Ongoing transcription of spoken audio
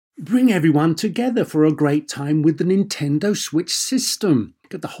Bring everyone together for a great time with the Nintendo Switch system.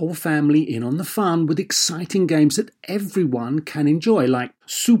 Get the whole family in on the fun with exciting games that everyone can enjoy, like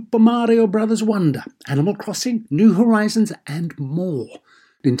Super Mario Bros. Wonder, Animal Crossing, New Horizons, and more.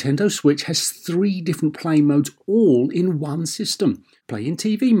 Nintendo Switch has 3 different play modes all in one system. Play in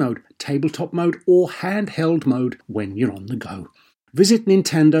TV mode, tabletop mode, or handheld mode when you're on the go. Visit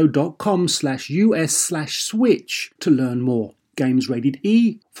nintendo.com/US/Switch to learn more. Games rated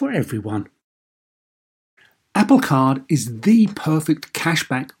E for everyone. Apple Card is the perfect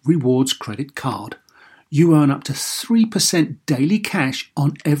cashback rewards credit card. You earn up to 3% daily cash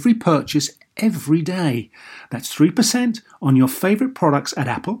on every purchase every day. That's 3% on your favorite products at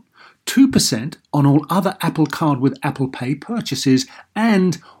Apple, 2% on all other Apple Card with Apple Pay purchases,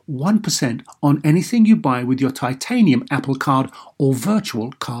 and 1% on anything you buy with your titanium Apple Card or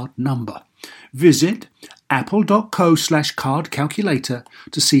virtual card number. Visit apple.co/card calculator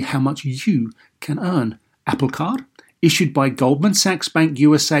to see how much you can earn. Apple Card, issued by Goldman Sachs Bank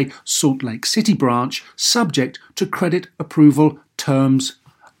USA, Salt Lake City branch, subject to credit approval. Terms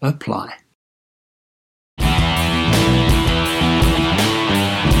apply.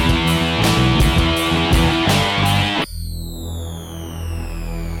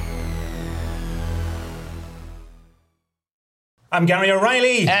 I'm Gary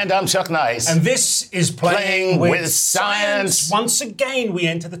O'Reilly. And I'm Chuck Nice. And this is Playing with Science. Once again, we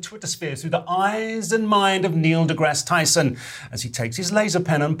enter the Twitter sphere through the eyes and mind of Neil deGrasse Tyson as he takes his laser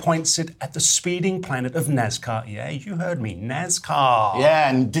pen and points it at the speeding planet of NASCAR. Yeah, you heard me, NASCAR. Yeah,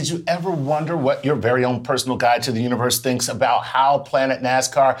 and did you ever wonder what your very own personal guide to the universe thinks about how planet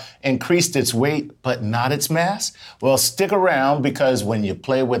NASCAR increased its weight but not its mass? Well, stick around, because when you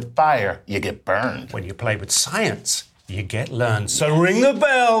play with fire, you get burned. When you play with science, you get learned. So ring the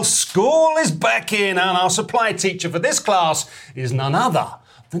bell. School is back in, and our supply teacher for this class is none other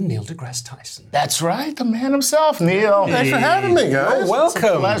than Neil deGrasse Tyson. That's right, the man himself, Neil. Thanks for having me, guys. You're welcome.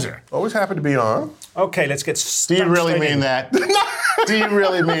 It's a pleasure. Always happy to be on. Okay, let's get Do started. you really mean that? Do you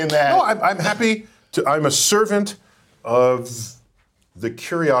really mean that? No, I'm happy to. I'm a servant of the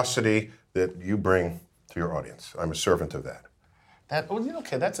curiosity that you bring to your audience. I'm a servant of that.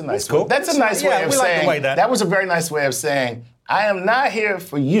 Okay, that's a nice cool. way. That's a nice way of we like saying. the way that. That was a very nice way of saying, I am not here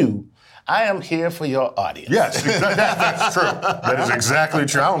for you. I am here for your audience. Yes, that's true. That is exactly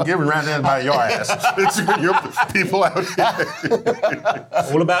true. I don't give a rather about your ass. It's your people out here.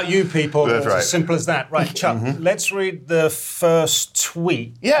 All about you people. That's It's right. as simple as that. Right, Chuck, let's read the first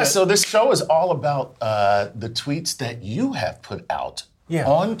tweet. Yeah, so this show is all about the tweets that you have put out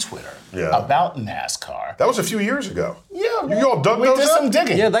on Twitter about NASCAR. That was a few years ago. Yeah, You all dug we those did up? some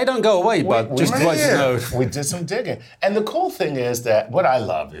digging. Yeah, they don't go away, but just to let you know. We did some digging. And the cool thing is that what I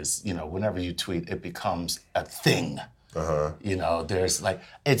love is, whenever you tweet, it becomes a thing. There's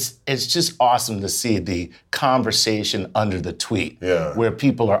it's just awesome to see the conversation under the tweet where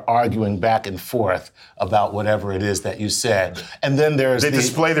people are arguing back and forth about whatever it is that you said. And then there's They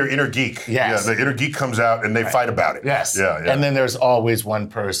display their inner geek. Yes. Yeah, the inner geek comes out and they fight about it. Yes. Yeah. And then there's always one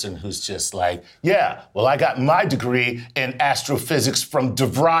person who's just like, I got my degree in astrophysics from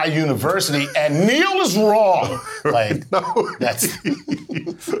DeVry University, and Neil is wrong. That's.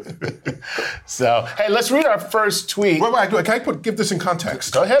 So, hey, let's read our first tweet. Wait, can I give this in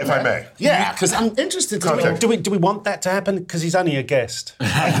context? Go ahead, if man. I may. Yeah, because I'm interested to know. Context. Do we want that to happen? Because he's only a guest.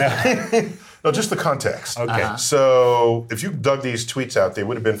 No, just the context. Okay. So if you dug these tweets out, they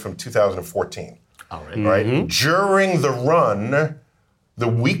would have been from 2014. All right. Right? During the run, the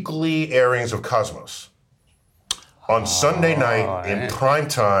weekly airings of Cosmos on Sunday night in prime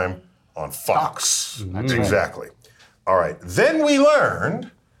time on Fox. Exactly. All right. Then we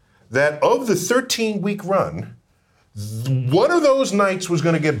learned that of the 13-week run, one of those nights was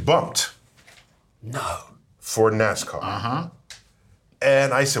going to get bumped. No. For NASCAR.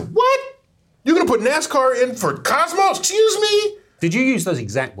 And I said, what? You're going to put NASCAR in for Cosmos? Excuse me? Did you use those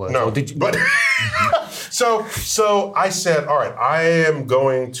exact words? No. Or did you? But so I said, all right, I am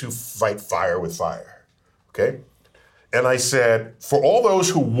going to fight fire with fire. Okay? And I said, for all those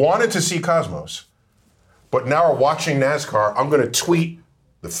who wanted to see Cosmos, but now are watching NASCAR, I'm going to tweet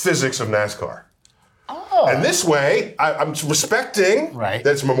the physics of NASCAR. Oh. And this way, I'm respecting that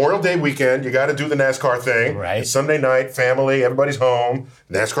it's Memorial Day weekend. You got to do the NASCAR thing. Right. It's Sunday night, family, everybody's home.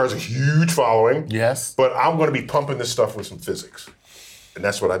 NASCAR's a huge following. Yes. But I'm going to be pumping this stuff with some physics. And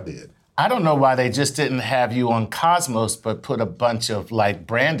that's what I did. I don't know why they just didn't have you on Cosmos, but put a bunch of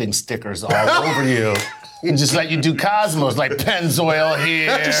branding stickers all over you. You just let you do Cosmos, like Pennzoil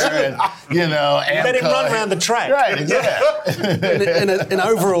here, and, Amco. Let him run around the track. Right, yeah. in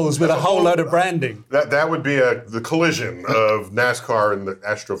overalls with a whole load of branding. That would be the collision of NASCAR and the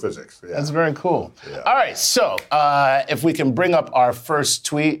astrophysics. Yeah. That's very cool. Yeah. All right, so if we can bring up our first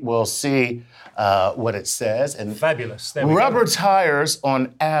tweet, we'll see what it says. And Fabulous. There we rubber go. tires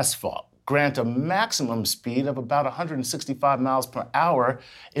on asphalt grant a maximum speed of about 165 miles per hour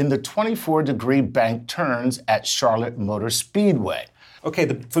in the 24-degree bank turns at Charlotte Motor Speedway. Okay,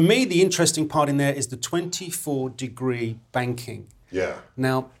 for me, the interesting part in there is the 24-degree banking. Yeah.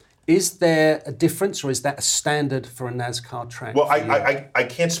 Now, is there a difference, or is that a standard for a NASCAR track? Well, I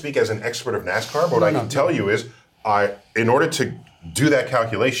can't speak as an expert of NASCAR, but what I can tell you is, in order to do that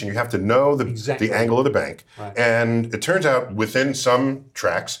calculation, you have to know the angle of the bank. Right. And it turns out within some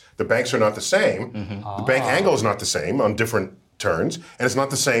tracks, the banks are not the same. Mm-hmm. The bank angle is not the same on different turns, and it's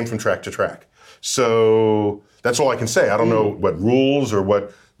not the same from track to track. So that's all I can say. I don't know what rules or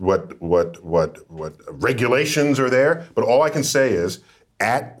what regulations are there, but all I can say is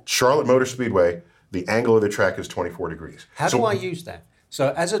at Charlotte Motor Speedway, the angle of the track is 24 degrees. How do I use that?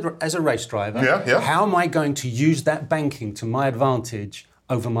 So as a race driver, how am I going to use that banking to my advantage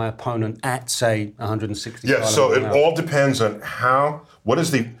over my opponent at, say, 160 miles per hour? Yeah, so it all depends on what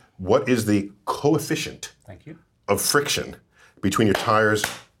is the coefficient of friction between your tires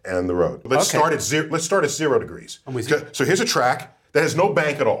and the road. Let's start at 0 degrees. I'm with you. So here's a track that has no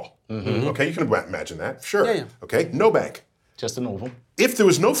bank at all. Mm-hmm. Okay, you can imagine that. Sure. Yeah. Okay, no bank. Just an oval. If there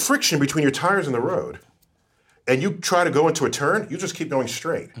was no friction between your tires and the road, and you try to go into a turn, you just keep going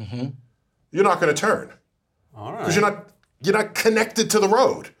straight. Mm-hmm. You're not going to turn. All right. Because you're not connected to the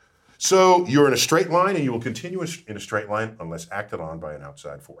road. So you're in a straight line, and you will continue in a straight line unless acted on by an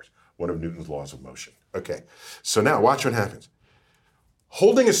outside force, one of Newton's laws of motion. Okay, so now watch what happens.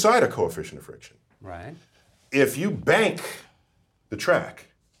 Holding aside a coefficient of friction, right? If you bank the track,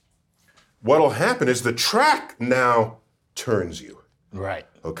 what'll happen is the track now turns you. Right.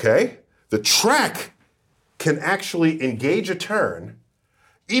 Okay? The track can actually engage a turn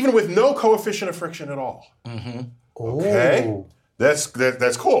even with no coefficient of friction at all. Mm-hmm. Okay? Ooh. That's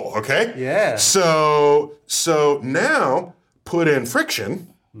cool, okay? Yeah. So now put in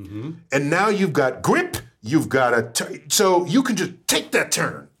friction, and now you've got grip, you've got so you can just take that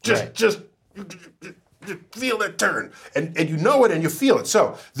turn. Just feel that turn. And you know it and you feel it.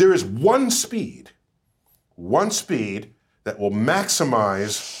 So there is one speed that will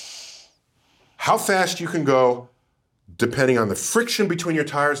maximize how fast you can go depending on the friction between your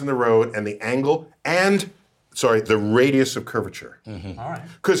tires and the road and the angle and, the radius of curvature. Mm-hmm. All right.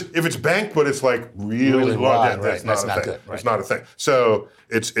 Because if it's banked but it's like really long, wide, that's not a thing. Good, right. It's not a thing. So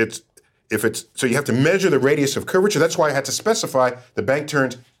so you have to measure the radius of curvature. That's why I had to specify the bank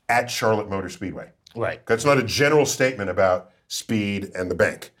turns at Charlotte Motor Speedway. Right. That's not a general statement about speed and the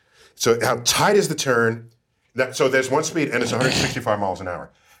bank. So how tight is the turn? So there's one speed and it's 165 miles an hour.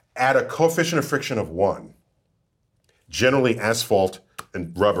 At a coefficient of friction of 1, generally asphalt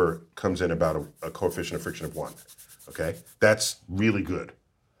and rubber comes in about a coefficient of friction of 1. Okay? That's really good.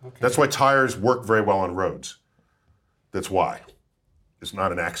 Okay. That's why tires work very well on roads. That's why. It's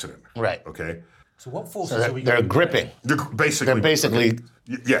not an accident. Right. Okay? So what forces are we They're going gripping. They're basically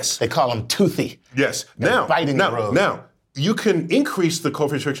Yes. They call them toothy. Yes. They're biting the road. Now, you can increase the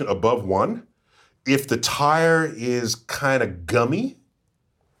coefficient of friction above 1 if the tire is kind of gummy.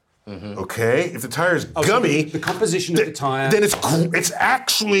 Mm-hmm. Okay? If the tire is gummy, the composition of the tire, then it's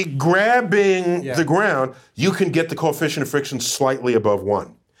actually grabbing the ground. You can get the coefficient of friction slightly above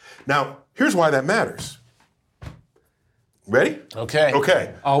 1. Now, here's why that matters. Ready? Okay.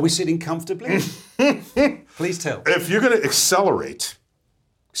 Okay. Are we sitting comfortably? Please tell. If you're going to accelerate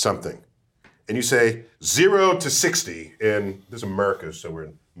something, and you say 0 to 60 in this is America, so we're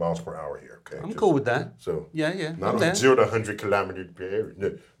in miles per hour here. Okay, I'm cool with that. So yeah, not I'm there. 0 to 100 kilometers per hour.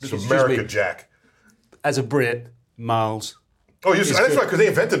 No, this is America, Jack. As a Brit, miles. Oh, that's right, because they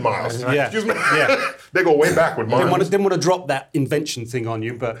invented miles. Yeah. Excuse me. Yeah. They go way back with miles. Didn't want to drop that invention thing on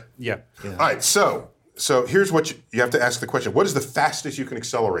you, but yeah. All right, so here's what you have to ask the question: what is the fastest you can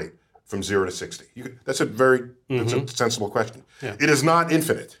accelerate from 0 to 60? That's a sensible question. Yeah. It is not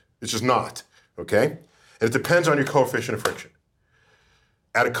infinite. It's just not. Okay, and it depends on your coefficient of friction.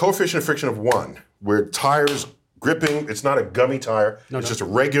 At a coefficient of friction of 1, where tires gripping, it's not a gummy tire. It's just a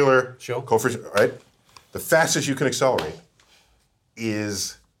regular coefficient. Right, the fastest you can accelerate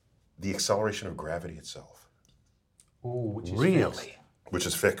is the acceleration of gravity itself. Ooh, which is really? fixed. Which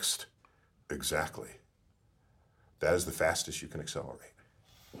is fixed. Exactly. That is the fastest you can accelerate.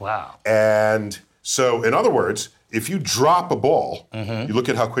 Wow. And So in other words, if you drop a ball, you look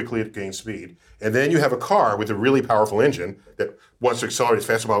at how quickly it gains speed, and then you have a car with a really powerful engine that wants to accelerate as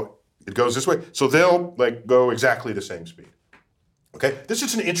fast as it goes this way. So they'll go exactly the same speed. Okay, this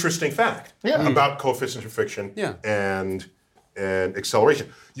is an interesting fact about coefficient of friction and acceleration.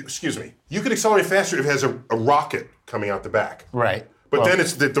 You can accelerate faster if it has a rocket coming out the back. Right. But then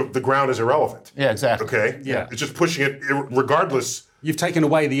it's the ground is irrelevant. Yeah, exactly. Okay? Yeah. It's just pushing it regardless. You've taken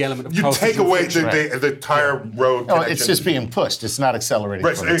away the element of You take coefficient away friction. the tire road connection. It's just being pushed. It's not accelerating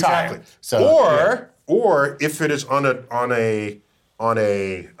Right, for the exactly. tire. So, Or if it is on a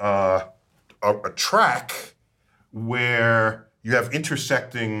track where you have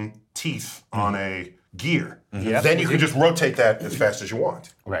intersecting teeth on a gear, then you can just rotate that as fast as you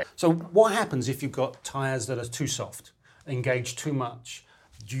want. Right. So what happens if you've got tyres that are too soft, engage too much?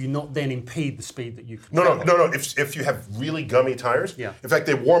 Do you not then impede the speed that you can travel? No. If you have really gummy tires, in fact,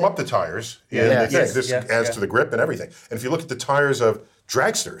 they warm up the tires. This adds to the grip and everything. And if you look at the tires of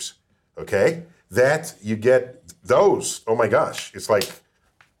dragsters, okay, that you get those. Oh my gosh, it's like,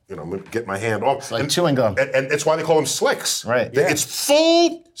 I'm gonna get my hand off. It's like chewing gum. And it's why they call them slicks. Right. It's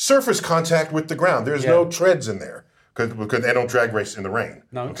full surface contact with the ground. There's no treads in there. Because they don't drag race in the rain.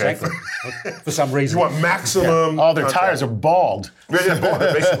 No, exactly. For some reason. You want maximum. all their contact. tires are bald. Yeah, bald.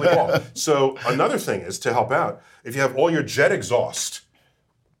 They're basically bald. So another thing is to help out, if you have all your jet exhaust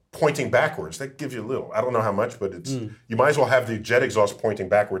pointing backwards, that gives you a little. I don't know how much, but it's you might as well have the jet exhaust pointing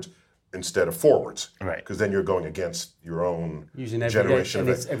backwards instead of forwards. Right. Because then you're going against your own Using generation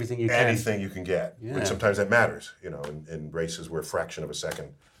of everything you can. anything you can get. And sometimes that matters, in races where a fraction of a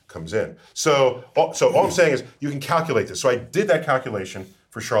second comes in. So all I'm saying is you can calculate this. So I did that calculation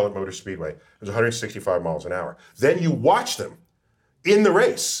for Charlotte Motor Speedway. It was 165 miles an hour. Then you watch them in the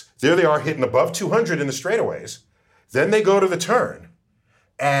race. There they are hitting above 200 in the straightaways. Then they go to the turn.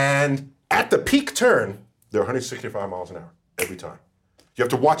 And at the peak turn, they're 165 miles an hour every time. You have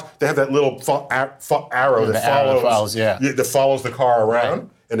to watch. They have that little arrow that follows the car around,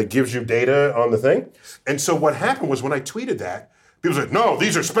 and it gives you data on the thing. And so what happened was when I tweeted that, people said, no,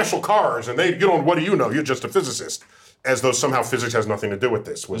 these are special cars, and what do you know? You're just a physicist. As though somehow physics has nothing to do with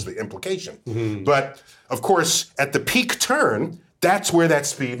this, was the implication. But, of course, at the peak turn, that's where that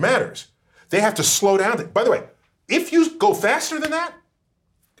speed matters. They have to slow down. By the way, if you go faster than that,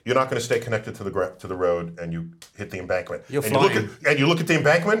 you're not going to stay connected to the road, and you hit the embankment. You're flying. You look at the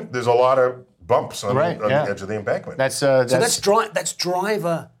embankment, there's a lot of bumps on the edge of the embankment. So that's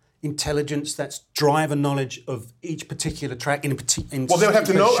driver intelligence, that's driver knowledge of each particular track in well, they would have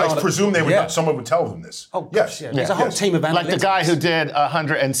to know. I presume someone would tell them this. Oh, gosh, yes. There's a whole team of analytics. Like the guy who did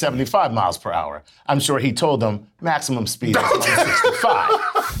 175 miles per hour. I'm sure he told them maximum speed is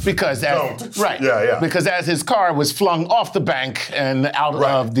 165. Because because as his car was flung off the bank and out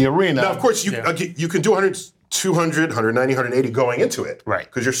of the arena. Now, of course, you can do 100, 200, 190, 180 going into it. Right.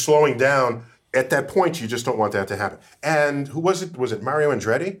 Because you're slowing down. At that point, you just don't want that to happen. And who was it? Was it Mario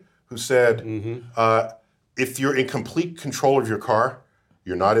Andretti who said, if you're in complete control of your car,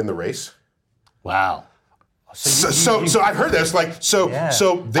 you're not in the race? Wow. So I've heard that. It's like, so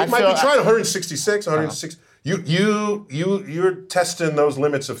they might be trying 166, 160. You're testing those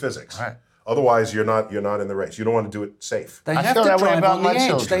limits of physics. Right. Otherwise, you're not in the race. You don't want to do it safe. They have to drive on the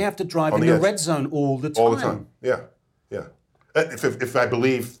edge. They have to drive in the red zone all the time. All the time. Yeah. If I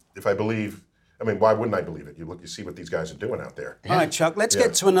believe, I mean, why wouldn't I believe it? You see what these guys are doing out there. All right, Chuck, let's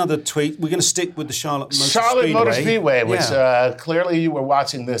get to another tweet. We're going to stick with the Charlotte Motor Speedway, which clearly you were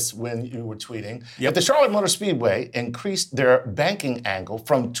watching this when you were tweeting. But the Charlotte Motor Speedway increased their banking angle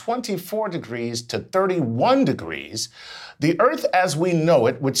from 24 degrees to 31 degrees. The Earth as we know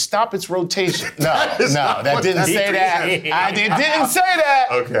it would stop its rotation. That didn't say that. It didn't say that.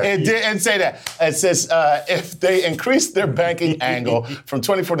 Okay. It didn't say that. It says if they increased their banking angle from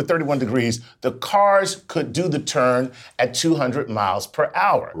 24 to 31 degrees, the cars could do the turn at 200 miles per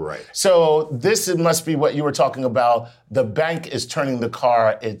hour. Right. So this must be what you were talking about. The bank is turning the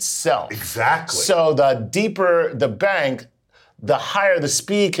car itself. Exactly. So the deeper the bank, the higher the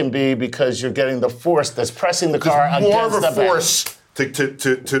speed can be because you're getting the force that's pressing the car against the bank. More of a force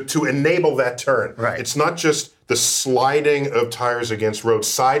to enable that turn. Right. It's not just the sliding of tires against road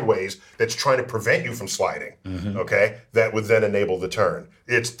sideways that's trying to prevent you from sliding, okay? That would then enable the turn.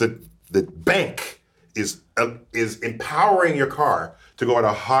 It's the bank is empowering your car to go at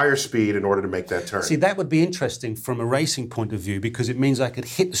a higher speed in order to make that turn. See, that would be interesting from a racing point of view because it means I could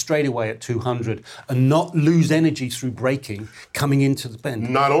hit the straightaway at 200 and not lose energy through braking coming into the bend.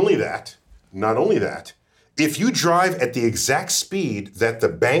 Not only that, if you drive at the exact speed that the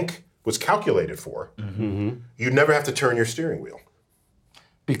bank was calculated for, you never have to turn your steering wheel.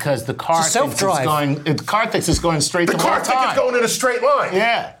 Because the car It's a self-drive. the car thinks it's going straight The the car whole thinks it's time. going in a straight line.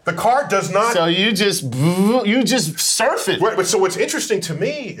 Yeah. The car does not. So you just surf it. Right, but so what's interesting to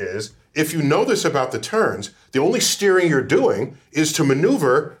me is, if you know this about the turns, the only steering you're doing is to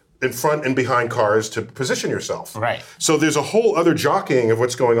maneuver in front and behind cars to position yourself. Right. So there's a whole other jockeying of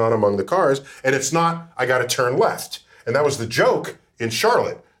what's going on among the cars, and it's not, I got to turn left. And that was the joke in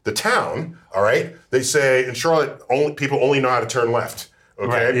Charlotte, the town, all right? They say in Charlotte, people only know how to turn left.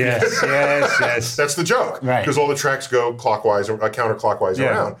 Okay. Right. Yes. That's the joke. Right. Because all the tracks go clockwise or counterclockwise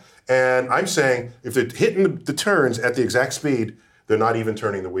around. And I'm saying if they're hitting the turns at the exact speed, they're not even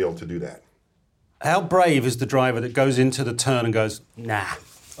turning the wheel to do that. How brave is the driver that goes into the turn and goes, nah,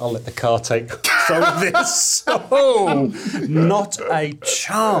 I'll let the car take control of this. Oh, not a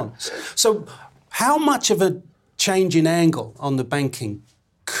chance. So how much of a change in angle on the banking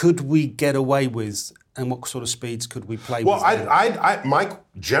could we get away with, and what sort of speeds could we play with? Well, my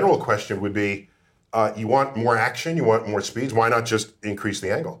general question would be, you want more action, you want more speeds, why not just increase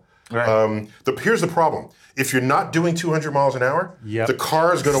the angle? Right. Here's the problem. If you're not doing 200 miles an hour, Yep. the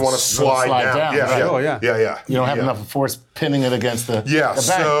car is going to want to slide down. right. Sure, yeah. Yeah. You don't have enough force pinning it against the Yeah, the bank.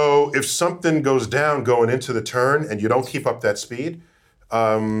 so if something goes down going into the turn and you don't keep up that speed,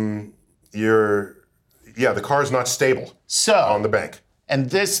 the car's not stable on the bank. And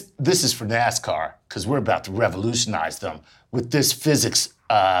this is for NASCAR, because we're about to revolutionize them with this physics,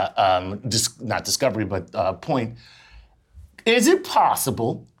 not discovery, but point. Is it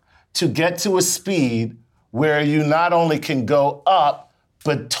possible to get to a speed where you not only can go up,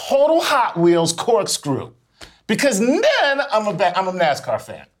 but total Hot Wheels corkscrew? Because then I'm a NASCAR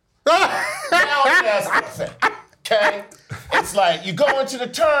fan. Now I'm a NASCAR fan. Okay? It's like you go into the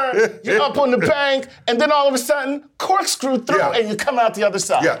turn, you're up on the bank, and then all of a sudden, corkscrew through, Yeah. and you come out the other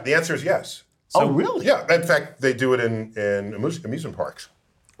side. Yeah, the answer is yes. Oh, really? Yeah, in fact, they do it in amusement parks.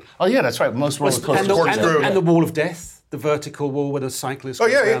 Oh, yeah, that's right. Most roller coasters. And the wall of death, the vertical wall where the cyclist Oh,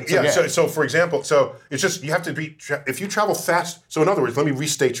 goes yeah. around. So, for example, it's just, you have to be, if you travel fast, so in other words, let me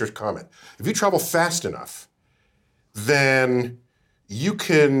restate your comment. If you travel fast enough, then you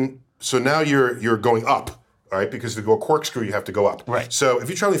can, so now you're going up. All right, because to go corkscrew, you have to go up. Right. So if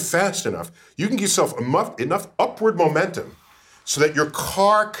you're traveling fast enough, you can give yourself enough upward momentum so that your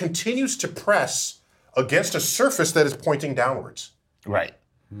car continues to press against a surface that is pointing downwards. Right.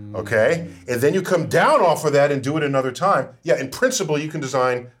 Okay? And then you come down off of that and do it another time. Yeah, in principle, you can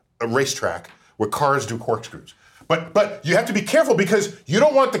design a racetrack where cars do corkscrews. But you have to be careful because you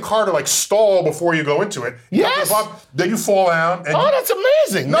don't want the car to stall before you go into it. Yes. Then you fall down. And Oh, that's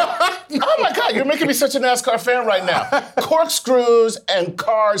amazing. Oh, my God, you're making me such a NASCAR fan right now. Corkscrews and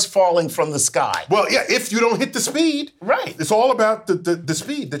cars falling from the sky. Well, yeah, if you don't hit the speed. Right. It's all about the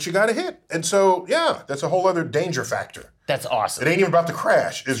speed that you got to hit. And so, yeah, that's a whole other danger factor. That's awesome. It ain't even about the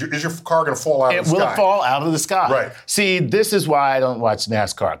crash. Is your car going to fall out of the Will sky? it fall out of the sky? Right. See, this is why I don't watch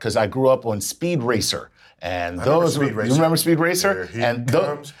NASCAR, because I grew up on Speed Racer. And those Speed Racer. You remember Speed Racer?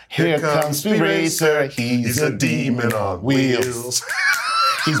 Here comes Speed Racer. He's a demon on wheels.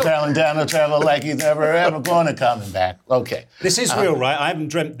 He's barreling down the travel like he's never going to coming back. Okay. This is real, right? I haven't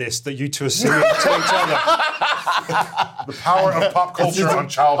dreamt this, that you two are singing to each other. The power of pop culture on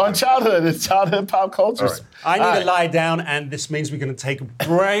childhood. On childhood. It's childhood pop culture. All right. I need to lie down, and this means we're going to take a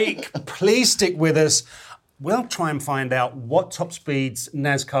break. Please stick with us. We'll try and find out what top speeds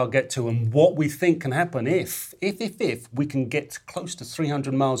NASCAR get to and what we think can happen if we can get close to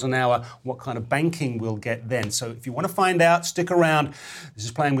 300 miles an hour, what kind of banking we'll get then. So if you want to find out, stick around. This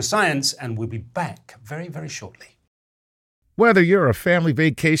is Playing with Science, and we'll be back very, very shortly. Whether you're a family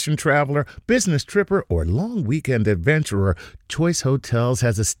vacation traveler, business tripper, or long weekend adventurer, Choice Hotels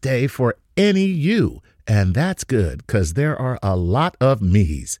has a stay for any you. And that's good, because there are a lot of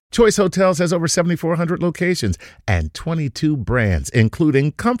me's. Choice Hotels has over 7,400 locations and 22 brands,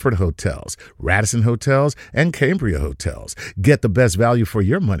 including Comfort Hotels, Radisson Hotels, and Cambria Hotels. Get the best value for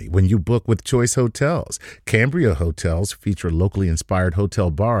your money when you book with Choice Hotels. Cambria Hotels feature locally inspired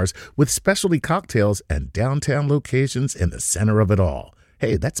hotel bars with specialty cocktails and downtown locations in the center of it all.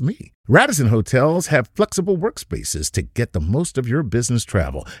 Hey, that's me. Radisson Hotels have flexible workspaces to get the most of your business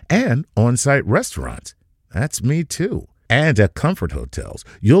travel and on-site restaurants. That's me too. And at Comfort Hotels,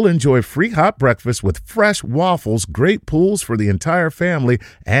 you'll enjoy free hot breakfast with fresh waffles, great pools for the entire family,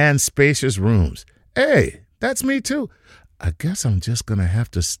 and spacious rooms. Hey, that's me too. I guess I'm just going to have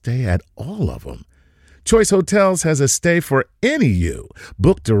to stay at all of them. Choice Hotels has a stay for any you.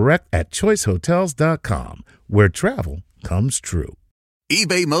 Book direct at choicehotels.com, where travel comes true.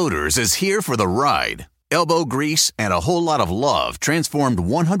 eBay Motors is here for the ride. Elbow grease and a whole lot of love transformed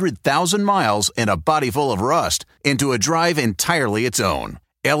 100,000 miles and a body full of rust into a drive entirely its own.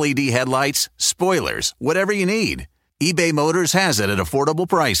 LED headlights, spoilers, whatever you need. eBay Motors has it at affordable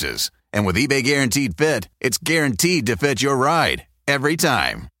prices. And with eBay Guaranteed Fit, it's guaranteed to fit your ride every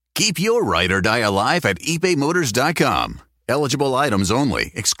time. Keep your ride or die alive at ebaymotors.com. Eligible items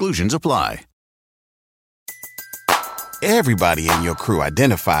only. Exclusions apply. Everybody in your crew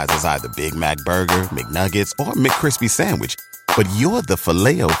identifies as either Big Mac Burger, McNuggets, or McCrispy Sandwich. But you're the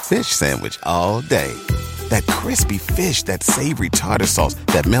Filet-O-Fish Sandwich all day. That crispy fish, that savory tartar sauce,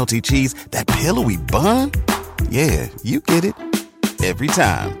 that melty cheese, that pillowy bun. Yeah, you get it. Every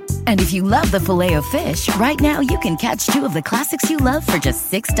time. And if you love the Filet-O-Fish, right now you can catch 2 of the classics you love for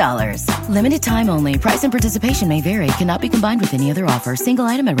just $6. Limited time only. Price and participation may vary. Cannot be combined with any other offer. Single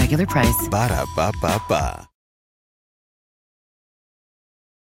item at regular price. Ba-da-ba-ba-ba.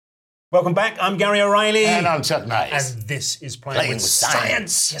 Welcome back. I'm Gary O'Reilly. And I'm Chuck Nice. And this is Playing with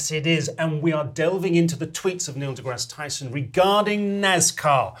Science. Yes, it is. And we are delving into the tweets of Neil deGrasse Tyson regarding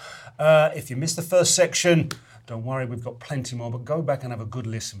NASCAR. If you missed the first section, don't worry, we've got plenty more, but go back and have a good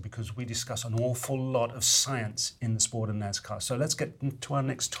listen because we discuss an awful lot of science in the sport of NASCAR. So let's get to our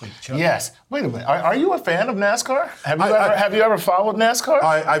next tweet, Chuck. Yes. Wait a minute. Are you a fan of NASCAR? Have you ever followed NASCAR?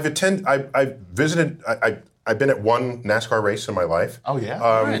 I've visited. I've been at one NASCAR race in my life. Oh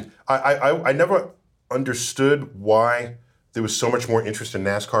yeah. Right. I never understood why there was so much more interest in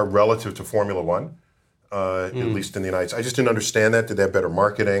NASCAR relative to Formula One, at least in the United States. I just didn't understand that. Did they have better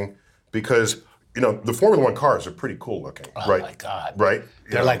marketing? Because the Formula One cars are pretty cool looking, right? Oh my God. Right?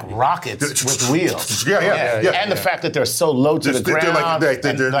 They're like rockets with wheels. Yeah. And the fact that they're so low to the ground. They're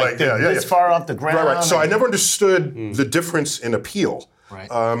this far off the ground. Right. So I never understood the difference in appeal. Right.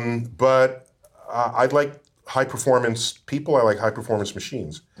 But I like high-performance people. I like high-performance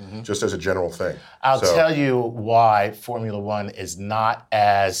machines, just as a general thing. I'll tell you why Formula One is not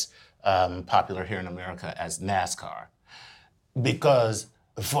as popular here in America as NASCAR. Because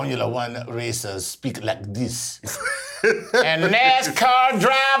Formula One racers speak like this. And NASCAR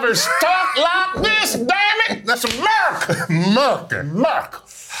drivers talk like this, damn it! That's America! America!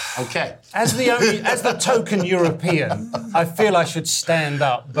 Okay. As the token European, I feel I should stand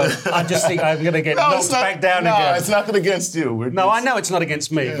up, but I just think I'm going to get knocked back down again. No, it's nothing against you. I know it's not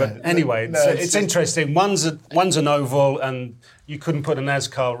against me, but anyway, it's interesting. One's an oval, and you couldn't put a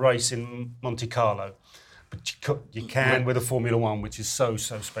NASCAR race in Monte Carlo. But you can with a Formula One, which is so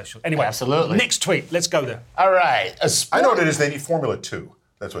special. Anyway, absolutely. Next tweet. Let's go there. All right. I know what it is. They need Formula 2.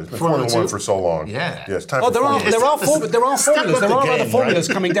 That's what it's been Formula 1 for so long. Yeah. It's time for Formula 2. There are formulas. There are other formulas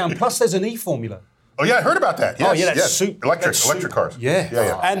coming down. Plus, there's an E-formula. Oh yeah, I heard about that. Yes, that's super. Electric cars.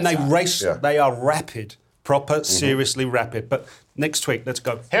 Yeah. And they race. Yeah. They are rapid, proper, seriously rapid. But next tweet. Let's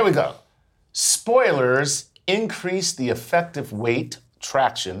go. Here we go. Spoilers increase the effective weight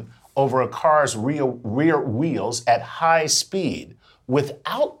traction over a car's rear wheels at high speed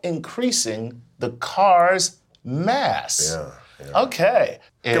without increasing the car's mass. Yeah. Okay.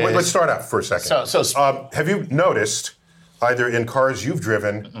 Let's start out for a second. So have you noticed, either in cars you've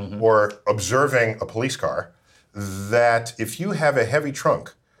driven or observing a police car, that if you have a heavy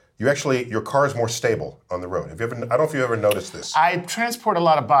trunk, your car is more stable on the road? I don't know if you ever noticed this. I transport a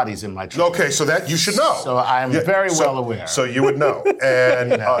lot of bodies in my trunk. Okay, so that you should know. So I'm very well aware. So you would know.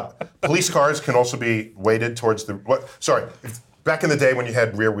 And police cars can also be weighted towards back in the day when you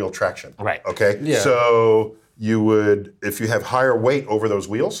had rear wheel traction. Right. Okay? Yeah. So you would, if you have higher weight over those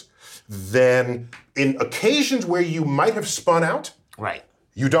wheels, then in occasions where you might have spun out, right,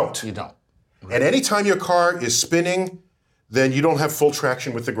 you don't. You don't. Right. And anytime your car is spinning, then you don't have full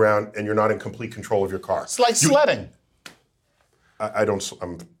traction with the ground, and you're not in complete control of your car. It's like sledding. I don't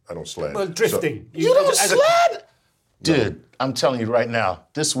sled. Well, drifting. So, you don't sled? Dude, I'm telling you right now,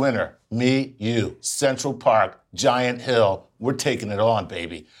 this winter, me, you, Central Park, Giant Hill, we're taking it on,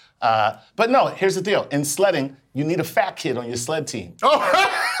 baby. But no, here's the deal. In sledding, you need a fat kid on your sled team.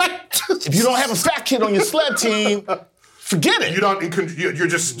 If you don't have a fat kid on your sled team, forget it. You're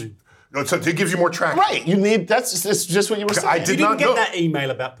just... So it gives you more traction. Right. That's just what you were saying. I did not get know that email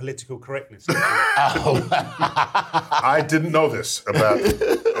about political correctness. I didn't know this about.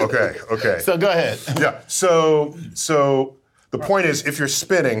 Okay. So go ahead. Yeah. So the point is, if you're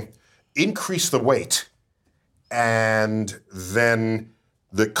spinning, increase the weight, and then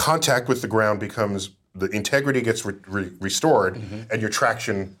the contact with the ground becomes, the integrity gets restored, and your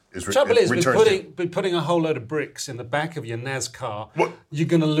traction is returned. Trouble is, with putting a whole load of bricks in the back of your NASCAR, you're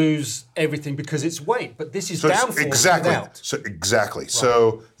going to lose everything because it's weight. But this is downforce without. Exactly. Right.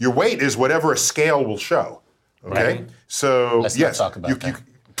 So your weight is whatever a scale will show. Okay. Right. So Let's not talk about that.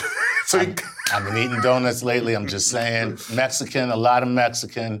 I've been eating donuts lately. I'm just saying, Mexican, a lot of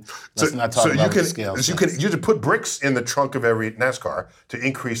Mexican. Let's not talk about the scales. So you could put bricks in the trunk of every NASCAR to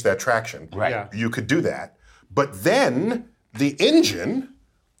increase that traction. Right. Yeah. You could do that. But then the engine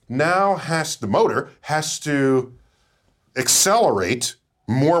now the motor has to accelerate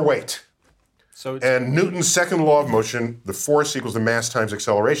more weight. So And Newton's second law of motion, the force equals the mass times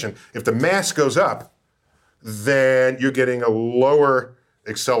acceleration. If the mass goes up, then you're getting a lower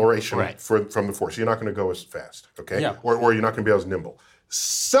acceleration from the force. You're not going to go as fast, okay? Yeah. Or you're not going to be as nimble.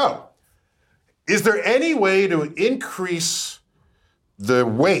 So, is there any way to increase the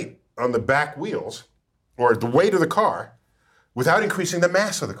weight on the back wheels or the weight of the car without increasing the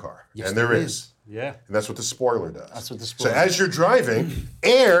mass of the car? Yes, and there is. Yeah. And that's what the spoiler does. That's what the spoiler So as you're driving,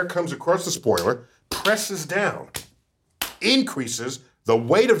 air comes across the spoiler, presses down, increases the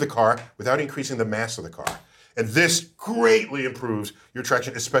weight of the car without increasing the mass of the car. And this greatly improves your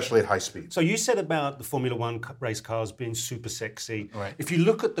traction, especially at high speed. So you said about the Formula One race cars being super sexy. Right. If you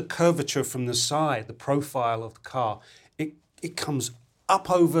look at the curvature from the side, the profile of the car, it comes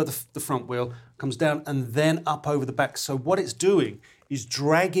up over the front wheel, comes down, and then up over the back. So what it's doing is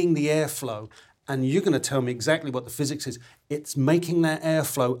dragging the airflow, and you're going to tell me exactly what the physics is. It's making that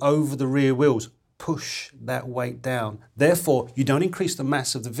airflow over the rear wheels push that weight down. Therefore, you don't increase the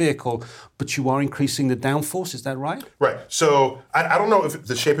mass of the vehicle, but you are increasing the downforce. Is that right? Right. So I don't know if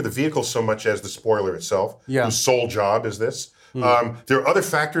the shape of the vehicle so much as the spoiler itself, whose sole job is this. There are other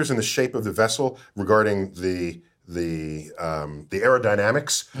factors in the shape of the vessel regarding the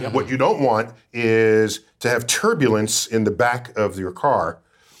aerodynamics. What you don't want is to have turbulence in the back of your car,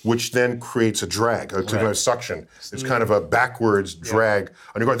 which then creates a drag, a kind of suction. It's kind of a backwards drag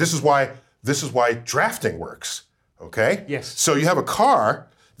on your car. This is why drafting works. Okay? Yes. So you have a car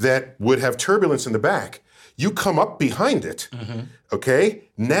that would have turbulence in the back. You come up behind it. Okay?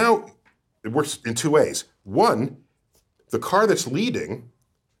 Now it works in two ways. One, the car that's leading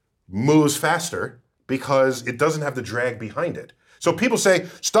moves faster because it doesn't have the drag behind it. So people say,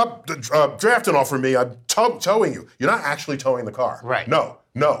 stop drafting off of me, I'm towing you. You're not actually towing the car. Right. No.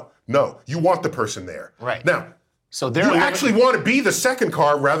 You want the person there. Right. Now, So you actually want to be the second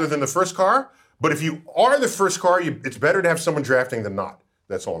car rather than the first car, but if you are the first car, it's better to have someone drafting than not.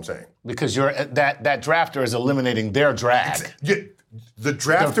 That's all I'm saying. because that drafter is eliminating their drag. The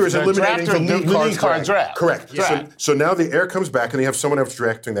drafter is eliminating the lead car's drag. Correct. So now the air comes back, and you have someone else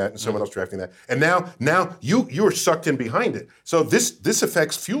drafting that, and someone else drafting that, and now you are sucked in behind it. So this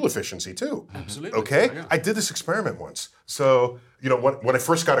affects fuel efficiency too. Absolutely. Okay. Yeah. I did this experiment once. So when I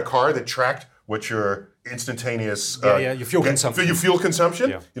first got a car that tracked what your instantaneous your fuel consumption. Your fuel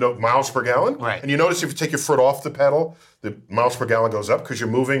consumption, miles per gallon. Right. And you notice if you take your foot off the pedal, the miles per gallon goes up because you're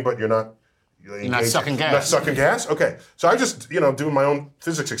moving, but you're not. You're not sucking gas. Not sucking gas? Okay. So I just, doing my own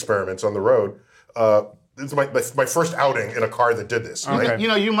physics experiments on the road. This is my first outing in a car that did this. Okay. Right?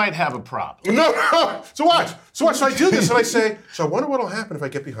 You might have a problem. No. So watch. So I do this and I say, so I wonder what will happen if I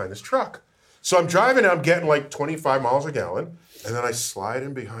get behind this truck. So I'm driving and I'm getting like 25 miles a gallon, and then I slide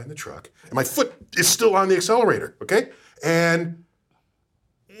in behind the truck, and my foot is still on the accelerator, okay? And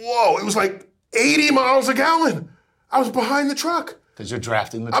whoa, it was like 80 miles a gallon. I was behind the truck. Because you're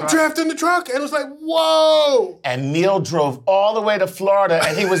drafting the truck. I'm drafting the truck, and it was like, whoa. And Neil drove all the way to Florida,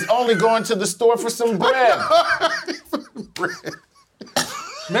 and he was only going to the store for some bread.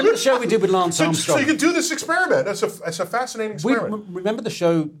 Remember the show we did with Lance Armstrong? So you can do this experiment. That's a fascinating experiment. Remember the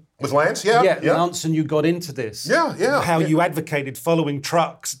show with Lance? Yeah. Lance and you got into this. Yeah. How you advocated following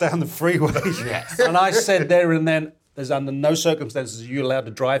trucks down the freeway. Yes. And I said there and then, there's under no circumstances are you allowed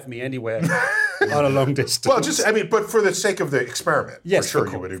to drive me anywhere on a long distance. Well, but for the sake of the experiment, yes, for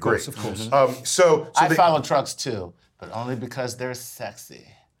sure, you would agree. Of course. I follow trucks too, but only because they're sexy.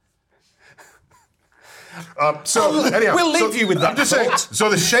 Anyhow, we'll leave you with that. I'm just saying. So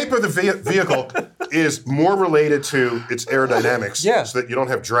the shape of the vehicle is more related to its aerodynamics, so that you don't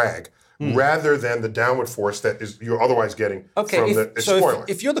have drag, rather than the downward force that you're otherwise getting from the spoiler.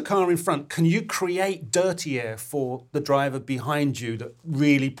 If you're the car in front, can you create dirty air for the driver behind you that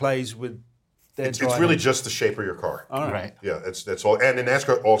really plays with their It's driving? really just the shape of your car. All right. Yeah, that's all. And in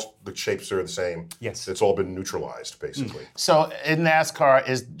NASCAR, all the shapes are the same. Yes. It's all been neutralized, basically. So in NASCAR,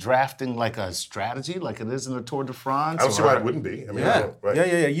 is drafting like a strategy, like it is in the Tour de France? I don't see why it wouldn't be. I mean,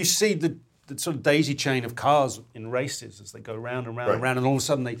 Yeah. You see the sort of daisy chain of cars in races as they go round and round and round, and all of a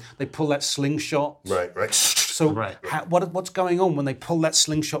sudden they pull that slingshot. Right. So what's going on when they pull that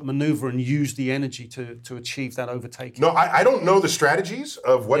slingshot maneuver and use the energy to achieve that overtaking? No, I don't know the strategies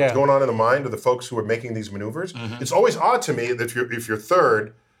of what's going on in the mind of the folks who are making these maneuvers. It's always odd to me that if you're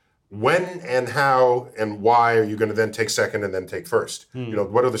third, when and how and why are you going to then take second and then take first?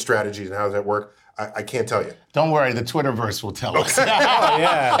 What are the strategies and how does that work? I can't tell you. Don't worry, the Twitterverse will tell us.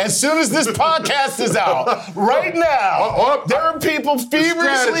 As soon as this podcast is out, right now, there are people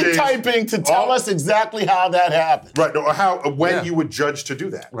feverishly typing to tell us exactly how that happened. Right. No, when you would judge to do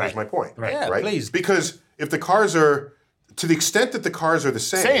that. That's my point. Right. Yeah, please. Because if the cars are, to the extent that the cars are the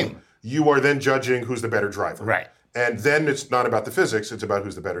same. You are then judging who's the better driver. Right. And then it's not about the physics, it's about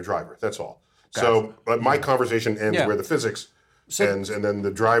who's the better driver. That's all. So my conversation ends where the physics ends, and then the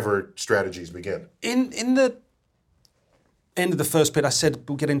driver strategies begin. In the end of the first bit, I said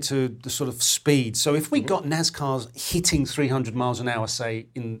we'll get into the sort of speed. So if we got NASCARs hitting 300 miles an hour, say,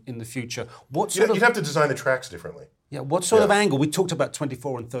 in the future, what sort of... You'd have to design the tracks differently. Yeah, what sort of angle? We talked about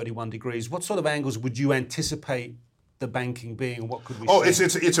 24 and 31 degrees. What sort of angles would you anticipate the banking being? What could we see?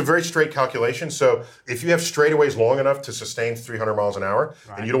 It's a very straight calculation. So if you have straightaways long enough to sustain 300 miles an hour,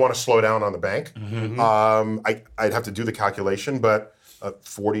 and you don't want to slow down on the bank, I'd have to do the calculation, but a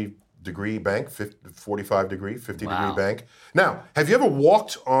 40-degree bank, 45-degree, 50-degree bank. Now, have you ever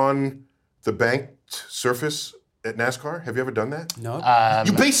walked on the banked surface at NASCAR? Have you ever done that? No.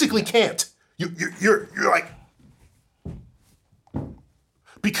 You basically can't. You're like...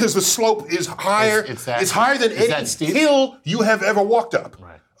 Because the slope is higher. It's higher than any hill you have ever walked up.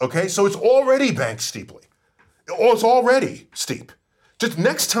 Right. Okay, so it's already banked steeply. It's already steep. Just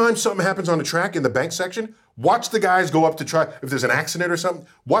next time something happens on the track in the bank section, watch the guys go up to try. If there's an accident or something,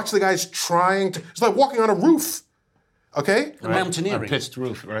 watch the guys trying to. It's like walking on a roof. Okay. Mountaineering. A pitched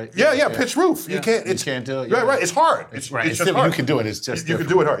roof, right? Yeah, pitched roof. Yeah. You can't do it. Right. It's hard. It's just hard. You can do it. It's just you can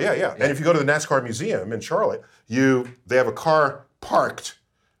do it hard. Yeah. And if you go to the NASCAR museum in Charlotte, they have a car parked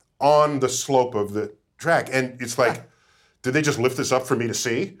on the slope of the track. And it's like, did they just lift this up for me to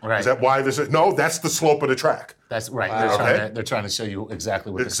see? Right. Is that why this is? No, that's the slope of the track. That's right. Wow. They're trying to show you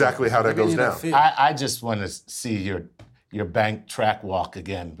exactly what how that goes down. I just want to see your bank track walk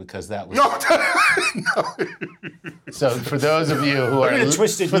again, because that was So for those of you who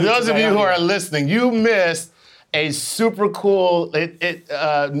are listening, you missed a super cool,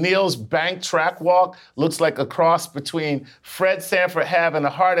 Neil's bank track walk looks like a cross between Fred Sanford having a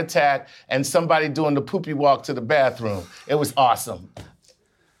heart attack and somebody doing the poopy walk to the bathroom. It was awesome.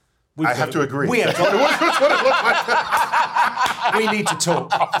 I have to agree. We have to. We need to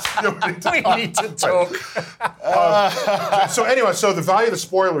talk. We need to talk. So anyway, the value of the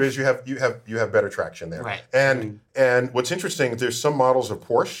spoiler is you have better traction there. Right. And what's interesting, there's some models of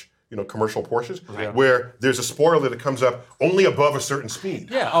Porsche, commercial Porsches, where there's a spoiler that comes up only above a certain speed.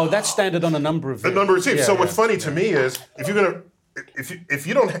 Yeah. Oh, that's standard on a number of vehicles. A number of speeds. So what's funny to me is if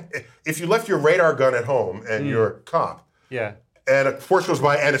you left your radar gun at home and you're a cop, and a Porsche goes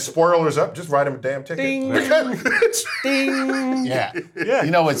by and a spoiler's up, just write him a damn ticket. Ding. Ding. Yeah.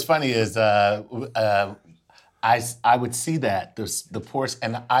 You know what's funny is I would see that, the Porsche,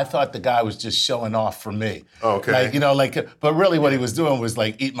 and I thought the guy was just showing off for me. Oh, okay. But really what he was doing was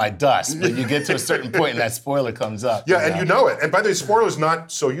like eat my dust. But you get to a certain point and that spoiler comes up. Yeah, and you know it. And by the way, spoiler is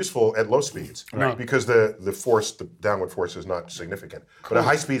not so useful at low speeds, right? Because the downward force is not significant. But at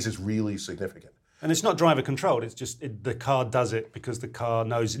high speeds, it's really significant. And it's not driver controlled. It's just the car does it because the car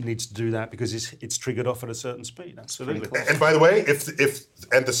knows it needs to do that because it's triggered off at a certain speed. Absolutely. And by the way, if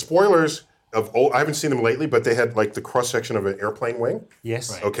the spoilers of old, I haven't seen them lately, but they had like the cross section of an airplane wing. Yes.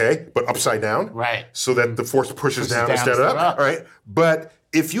 Right. Okay, but upside down. Right. So that the force pushes down instead of up. Right. But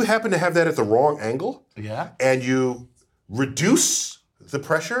if you happen to have that at the wrong angle, and you reduce the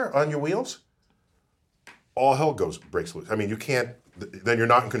pressure on your wheels, all hell breaks loose. I mean, you can't. Then you're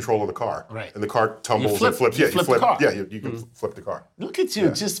not in control of the car. Right. And the car tumbles and flips. You flip the car. Yeah, you can flip the car. Look at you,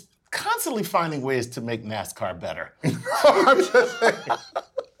 just constantly finding ways to make NASCAR better. I'm just saying.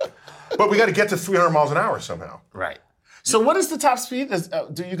 But we got to get to 300 miles an hour somehow. Right. So what is the top speed?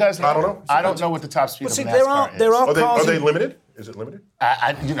 Do you guys know? I don't know. I don't know what the top speed of NASCAR is. There are cars. Are they limited? Is it limited?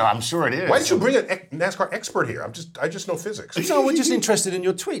 I'm sure it is. Why didn't you bring a NASCAR expert here? I just know physics. No, we're just interested in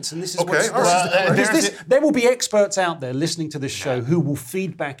your tweets, and this is there will be experts out there listening to this show who will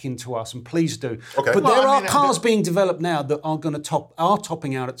feed back into us, and please do. Okay. But there are cars being developed now that are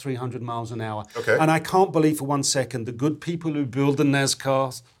topping out at 300 miles an hour. Okay. And I can't believe for one second the good people who build the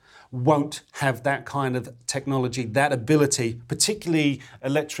NASCARs won't have that kind of technology, that ability, particularly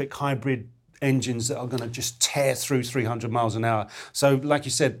electric hybrid engines that are going to just tear through 300 miles an hour. So, like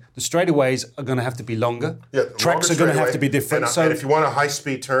you said, the straightaways are going to have to be longer. Yeah, tracks are going to have to be different. And if you want a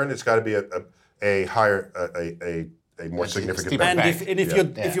high-speed turn, it's got to be a higher, a more significant bank. And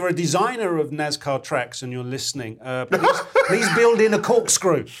if you're a designer of NASCAR tracks and you're listening, please build in a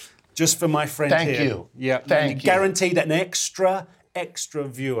corkscrew just for my friend here. Thank you. Yeah, Thank you. Guaranteed an extra extra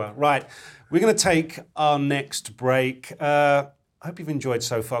viewer. Right, we're going to take our next break. I hope you've enjoyed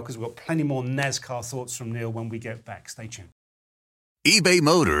so far because we've got plenty more NASCAR thoughts from Neil when we get back. Stay tuned. eBay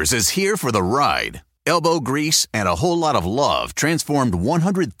Motors is here for the ride. Elbow grease and a whole lot of love transformed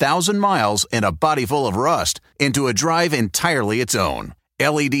 100,000 miles and a body full of rust into a drive entirely its own.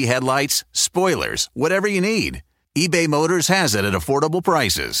 LED headlights, spoilers, whatever you need. eBay Motors has it at affordable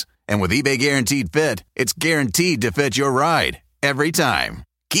prices. And with eBay Guaranteed Fit, it's guaranteed to fit your ride every time.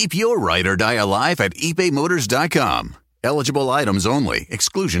 Keep your ride or die alive at ebaymotors.com. Eligible items only.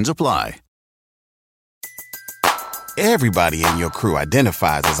 Exclusions apply. Everybody in your crew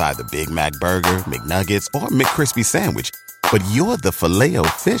identifies as either Big Mac Burger, McNuggets, or McCrispy Sandwich. But you're the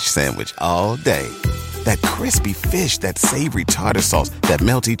Filet-O-Fish Sandwich all day. That crispy fish, that savory tartar sauce, that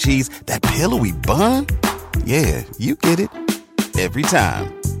melty cheese, that pillowy bun. Yeah, you get it. Every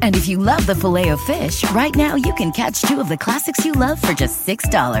time. And if you love the Filet-O-Fish, right now you can catch 2 of the classics you love for just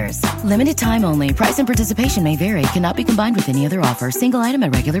 $6. Limited time only. Price and participation may vary. Cannot be combined with any other offer. Single item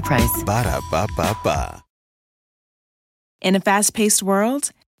at regular price. Ba-da-ba-ba-ba. In a fast-paced world,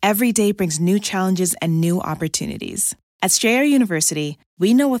 every day brings new challenges and new opportunities. At Strayer University,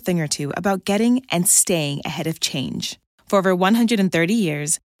 we know a thing or two about getting and staying ahead of change. For over 130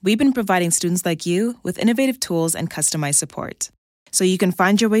 years, we've been providing students like you with innovative tools and customized support, so you can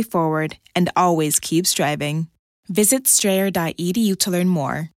find your way forward and always keep striving. Visit strayer.edu to learn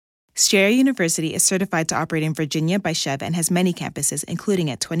more. Strayer University is certified to operate in Virginia by Chev and has many campuses,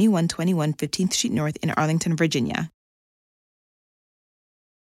 including at 2121 15th Street North in Arlington, Virginia.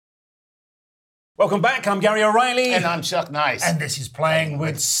 Welcome back. I'm Gary O'Reilly. And I'm Chuck Nice. And this is Playing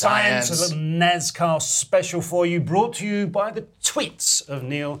with Science, a little NASCAR special for you, brought to you by the tweets of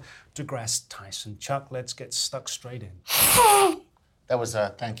Neil deGrasse Tyson. Chuck, let's get stuck straight in. That was,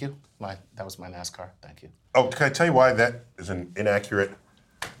 thank you. That was my NASCAR. Thank you. Oh, can I tell you why that is an inaccurate?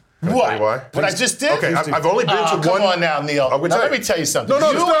 What? Tell you why? What I just did? Okay, I've only been to one. Come on now, Neil. I'm gonna Now, tell let you. me tell you something.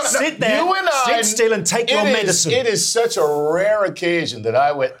 No, Sit there, You and I, sit still and take your medicine. It is such a rare occasion that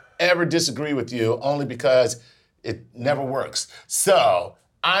I would ever disagree with you only because it never works. So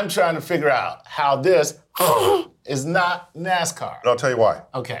I'm trying to figure out how this is not NASCAR. I'll tell you why.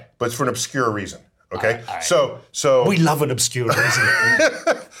 Okay. But it's for an obscure reason. Okay. All right. So We love an obscure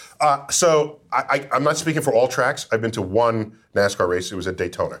reason. So I'm not speaking for all tracks. I've been to one NASCAR race. It was at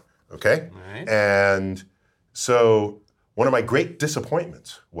Daytona. Okay. Right. And so one of my great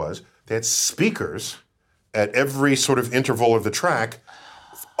disappointments was they had speakers at every sort of interval of the track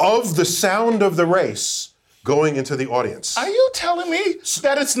of the sound of the race going into the audience. Are you telling me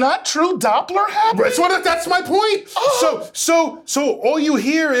that it's not true Doppler happening? That's my point. Oh. So all you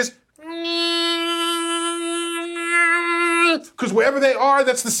hear is because wherever they are,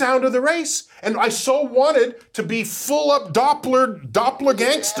 that's the sound of the race. And I so wanted to be full up Doppler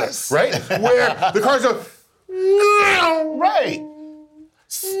gangster, Yes. right? Where the cars go, Right.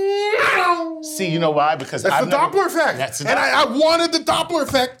 See, you know why? Because that's I've the never- Doppler effect. That's the and I wanted the Doppler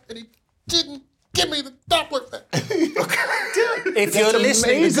effect, and he didn't give me the Doppler effect. If you're That's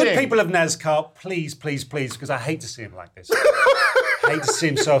listening, the good amazing. people of NASCAR, please, because I hate to see him like this. I hate to see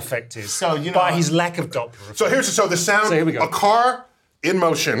him so affected So, you know, by his lack of Doppler. So the sound, So here we go. a car in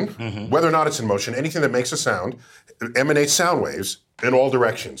motion, whether or not it's in motion, anything that makes a sound emanates sound waves in all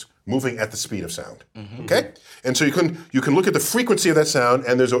directions, moving at the speed of sound. Okay? And so you can look at the frequency of that sound,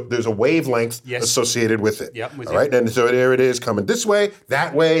 and there's a wavelength Yes. associated with it. Yep, with all you. right? And so there it is, coming this way,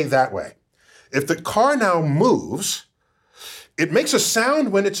 that way, that way. If the car now moves, it makes a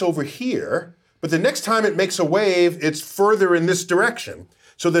sound when it's over here, but the next time it makes a wave, it's further in this direction.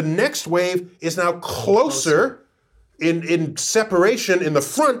 So the next wave is now closer in separation in the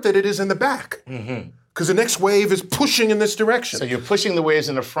front than it is in the back. Because the next wave is pushing in this direction. So you're pushing the waves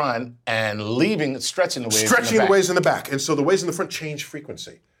in the front and stretching the waves Stretching in the the back. waves in the back. And so the waves in the front change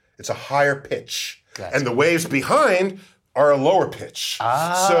frequency. It's a higher pitch. Gotcha. And the waves behind are a lower pitch.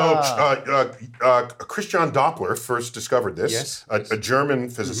 So Christian Doppler first discovered this, Yes. a German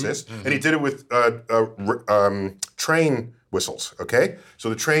physicist, and he did it with train whistles, okay? So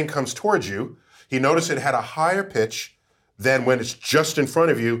the train comes towards you. He noticed it had a higher pitch than when it's just in front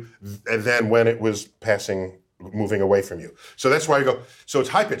of you and then when it was moving away from you. So that's why you go, so it's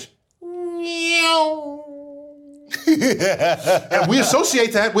high pitch. And we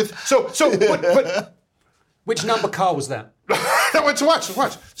associate that with, but Which number car was that?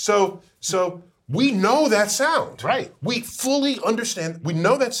 watch. So we know that sound. Right. We fully understand, we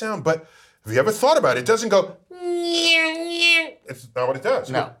know that sound, but have you ever thought about it? It doesn't go, it's not what it does.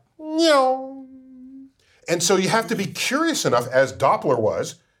 No. And so you have to be curious enough, as Doppler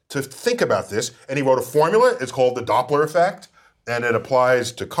was, to think about this. And he wrote a formula. It's called the Doppler effect. and it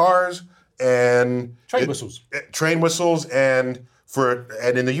applies to cars and Train whistles. Train whistles, and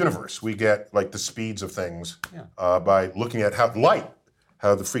in the universe we get like the speeds of things by looking at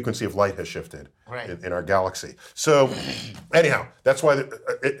how the frequency of light has shifted in our galaxy. So anyhow, that's why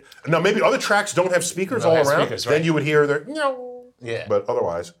now maybe other tracks don't have speakers all around. Speakers, Then you would hear their but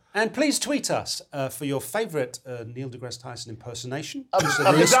otherwise. And please tweet us for your favourite Neil deGrasse Tyson impersonation. Of Just a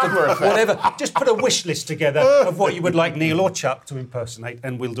the list of Doppler effect. whatever. Just put a wish list together of what you would like Neil or Chuck to impersonate,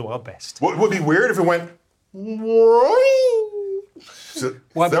 and we'll do our best. What would be weird if it went. So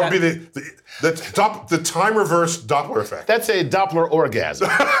that would be the time reverse Doppler effect. That's a Doppler orgasm.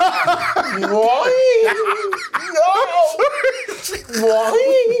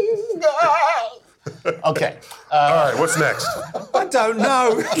 Okay. All right, what's next? I don't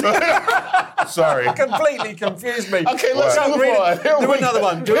know. Sorry. Completely confused me. Okay, let's Chuck, move read it. on. Here Do we another go.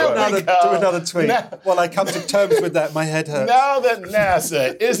 one. Do Here we go. another tweet. While I come to terms with that, my head hurts. Now that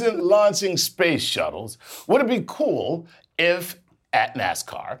NASA isn't launching space shuttles, would it be cool if, at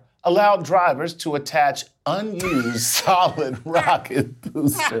NASCAR, allowed drivers to attach unused solid rocket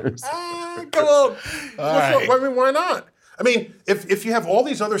boosters? Come on. I mean, why not? I mean, if you have all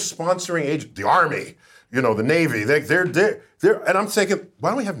these other sponsoring agents, the Army, the Navy, they're and I'm thinking, why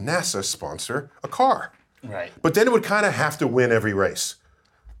don't we have NASA sponsor a car? Right. But then it would kind of have to win every race,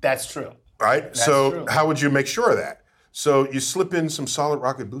 That's true. right? That's So true. how would you make sure of that? So you slip in some solid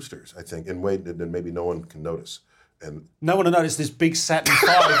rocket boosters, I think, in a way that maybe no one can notice. And No one will notice this big Saturn V.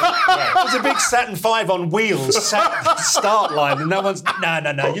 There's a big Saturn V on wheels, start line, and no one's.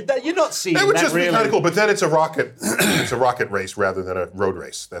 No. You're not seeing it would that just really. be kind of cool, but then it's a rocket. It's a rocket race rather than a road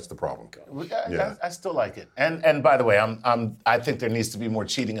race. That's the problem. Yeah. I still like it. And by the way, I think there needs to be more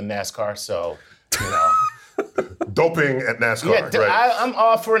cheating in NASCAR. So, Doping at NASCAR, right? I'm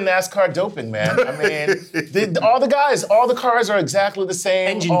all for NASCAR doping, man. I mean, all the cars are exactly the same.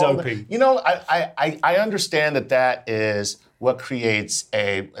 Engine doping. I understand that is what creates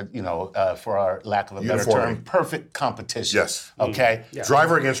for our lack of a better Uniformity. term, perfect competition. Yes. Okay.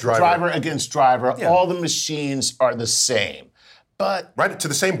 Driver against driver. Driver against driver. Yeah. All the machines are the same, but right to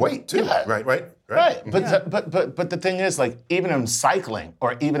the same weight too. Yeah. Right. Right. But the thing is, like, even in cycling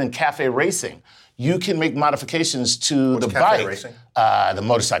or even in cafe racing, you can make modifications to What's the cafe bike. racing? The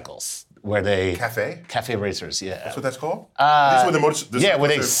motorcycles. Where they cafe racers, yeah. That's what that's called. Where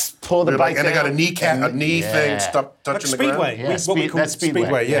they pull the bike and they got a down. knee thing touching the Speedway. ground. Yeah, That's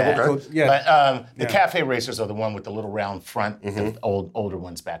Speedway. Yeah. Yeah. But the cafe racers are the one with the little round front, the older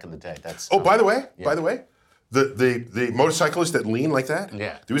ones back in the day. That's by the way, the motorcyclists that lean like that.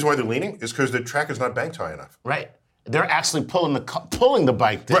 Yeah. The reason why they're leaning is because the track is not banked high enough. right. They're actually pulling the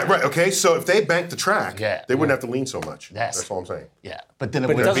bike down. Right. Okay. So if they banked the track, they wouldn't have to lean so much. Yes. That's all I'm saying. Yeah, but then it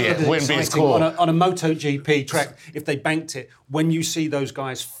But it wouldn't doesn't look be as exciting cool. on a MotoGP track. If they banked it, when you see those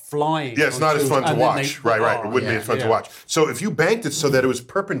guys flying, Yeah, it's not as fun to watch. Right. It wouldn't be as fun to yeah. watch. So if you banked it so that it was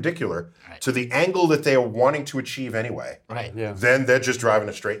perpendicular to the angle that they are wanting to achieve anyway, Right. Yeah. then they're just driving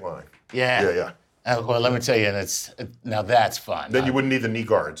a straight line. Yeah. Well, let me tell you, now that's fun. Then you wouldn't need the knee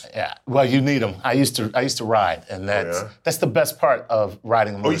guards. Yeah. Well, you need them. I used to ride, and that's the best part of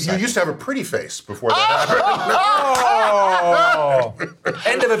riding a Oh, motorcycle. you used to have a pretty face before that happened.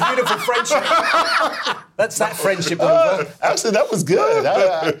 End of a beautiful friendship. That's that friendship over. Actually, that was good.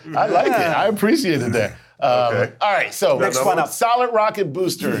 I like it. I appreciated that. Okay. All right, so Next one up. solid rocket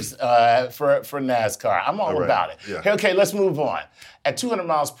boosters for NASCAR. I'm all right. about it. Yeah. Okay, let's move on. At 200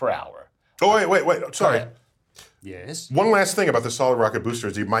 miles per hour. Oh, wait. Sorry. Yes. One last thing about the solid rocket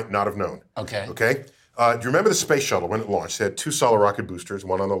boosters you might not have known. Okay. Do you remember the space shuttle when it launched? It had two solid rocket boosters,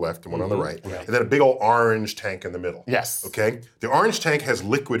 one on the left and one on the right, and then a big old orange tank in the middle. Yes. Okay? The orange tank has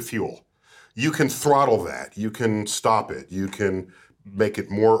liquid fuel. You can throttle that. You can stop it. You can make it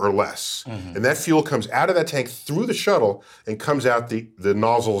more or less. And that fuel comes out of that tank through the shuttle and comes out the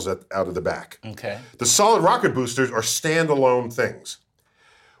nozzles out of the back. Okay. The solid rocket boosters are standalone things.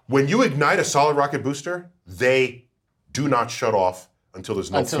 When you ignite a solid rocket booster, they do not shut off until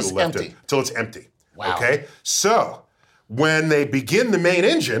there's no fuel left in. Until it's empty. Wow. Okay? So, when they begin the main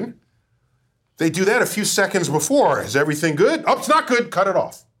engine, they do that a few seconds before. Is everything good? Oh, it's not good. Cut it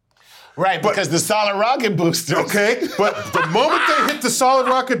off. Right, because the solid rocket boosters. Okay? But the moment they hit the solid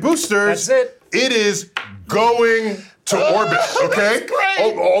rocket boosters, That's it. It is going to orbit. Okay? That's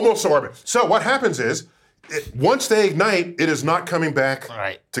great. Almost orbit. So, what happens is, once they ignite, it is not coming back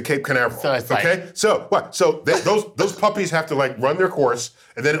to Cape Canaveral. So it's like- okay? So what? So those puppies have to run their course,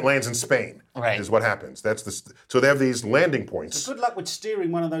 and then it lands in Spain. Right. Is what happens. So they have these landing points. Good luck with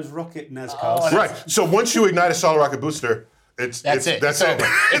steering one of those rocket NASCARs. Right. So once you ignite a solid rocket booster, That's it. That's it's it. over.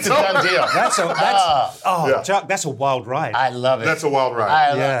 It's a done deal. Yeah. Chuck, that's a wild ride. I love it. That's a wild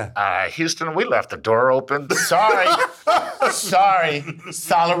ride. Yeah. Houston, we left the door open. Sorry.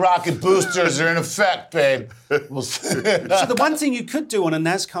 Solid rocket boosters are in effect, babe. So the one thing you could do on a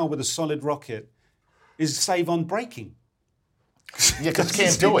NASCAR with a solid rocket is save on braking. Yeah, because you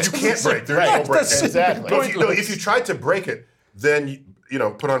can't do it. You can't brake. There's no brake. Exactly. If you tried to brake it, then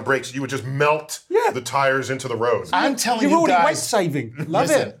put on brakes, you would just melt the tires into the road. I'm telling You're you already guys. weight saving. Love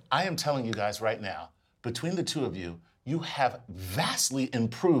Listen, it. I am telling you guys right now, between the two of you, you have vastly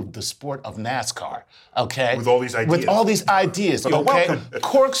improved the sport of NASCAR, okay? With all these ideas. With all these ideas, You're okay? welcome.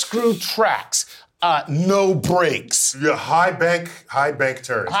 Corkscrew tracks, no brakes. Yeah, high bank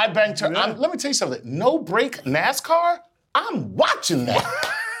turns. High bank turn. Let me tell you something. No brake NASCAR? I'm watching that.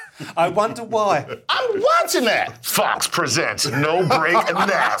 I wonder why. I'm watching that. Fox presents No Brake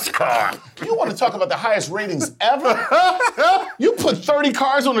NASCAR. You want to talk about the highest ratings ever? You put 30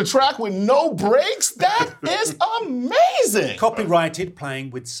 cars on the track with no brakes? That is amazing. Copyrighted Playing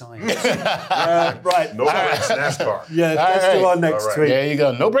with Science. Right. No brakes, NASCAR. Yeah, let's do our next tweet. There you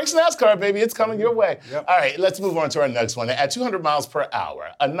go. No brakes NASCAR, baby. It's coming your way. Yep. All right, let's move on to our next one. At 200 miles per hour,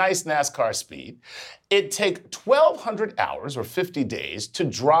 a nice NASCAR speed, it'd take 1,200 hours or 50 days to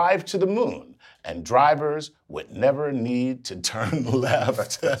drive to the moon, and drivers would never need to turn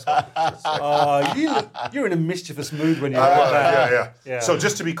left. You're in a mischievous mood when you write that. Yeah. So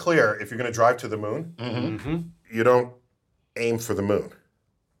just to be clear, if you're going to drive to the moon, you don't aim for the moon.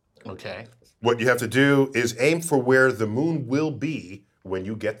 Okay. What you have to do is aim for where the moon will be when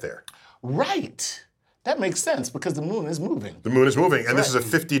you get there. Right. That makes sense because the moon is moving. The moon is moving, and this is a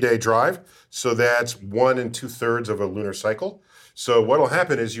 50-day drive, so that's 1 2/3 of a lunar cycle. So what will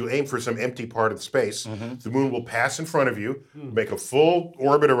happen is you aim for some empty part of space. The moon will pass in front of you, make a full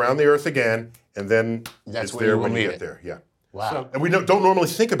orbit around the Earth again, and then That's it's where there you when will you meet get it. there. Yeah. Wow. And we don't normally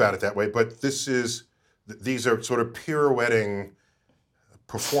think about it that way, but these are sort of pirouetting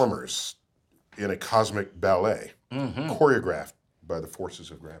performers in a cosmic ballet, choreographed by the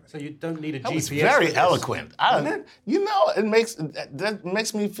forces of gravity. So you don't need a That GPS. was very for this. eloquent. That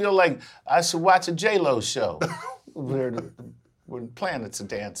makes me feel like I should watch a J-Lo show where planets are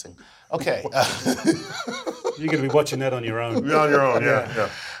dancing. Okay. You're going to be watching that on your own. On your own, yeah.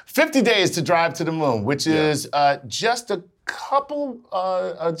 50 days to drive to the moon, which is just a couple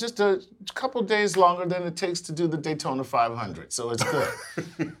days longer than it takes to do the Daytona 500. So it's good.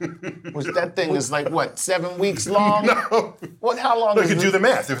 Which that thing is like what, 7 weeks long? No. What? How long? You is can it? do the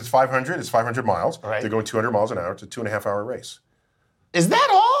math. If it's 500, it's 500 miles. Right. They're going 200 miles an hour. It's a 2.5-hour race. Is that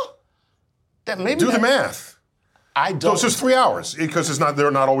all? Do the math. I don't. So it's 3 hours because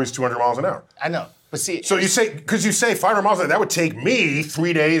they're not always 200 miles an hour. I know, but see. So you say 500 miles an hour, that would take me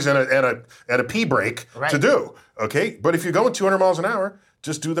 3 days and a pee break to do. Okay, but if you're going 200 miles an hour,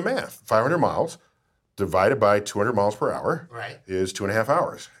 just do the math. 500 miles divided by 200 miles per hour is 2.5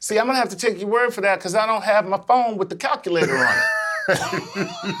 hours. See, I'm gonna have to take your word for that because I don't have my phone with the calculator on it.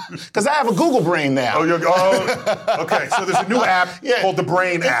 Because I have a Google Brain now. Okay. So there's a new app called the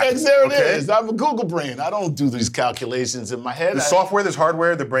Brain app. There it is. I have a Google Brain. I don't do these calculations in my head. There's software, there's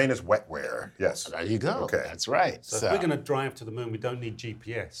hardware. The brain is wetware. Yes. There you go. Okay. That's right. So if we're going to drive to the moon, we don't need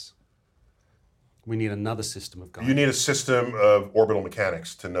GPS. We need another system of guidance. You need a system of orbital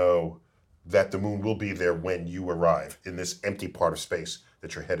mechanics to know that the moon will be there when you arrive in this empty part of space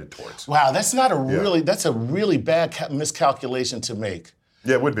that you're headed towards. Wow, that's a really bad miscalculation to make.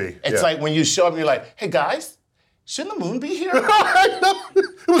 Yeah, it would be. It's like when you show up and you're like, hey guys, shouldn't the moon be here? It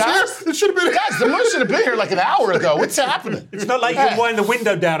was here. It should have been here. Guys, the moon should have been here like an hour ago. What's happening? It's not like you can wind the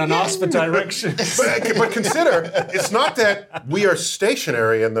window down and ask for directions. But consider, it's not that we are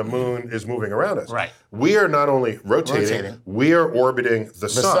stationary and the moon is moving around us. Right. We are not only rotating. We are orbiting the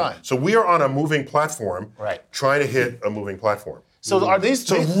sun. So we are on a moving platform trying to hit a moving platform. So are these...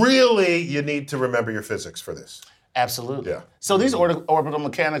 So really, you need to remember your physics for this. Absolutely. Yeah. So these orbital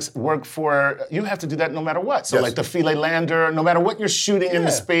mechanics work for, you have to do do that no matter what. So like the Philae lander, no matter what you're shooting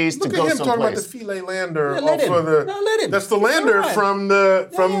into space to go someplace. Look at him talking about the Philae lander. Let him. That's the lander from the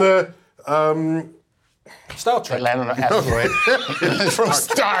Star Trek. They land on an asteroid from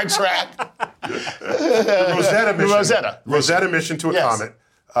Star Trek. The Rosetta mission. Rosetta mission to a comet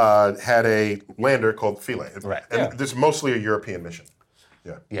had a lander called Philae. Right. And this is mostly a European mission.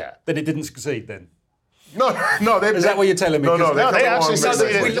 Yeah. But it didn't succeed then. No. Is that what you're telling me? No, they actually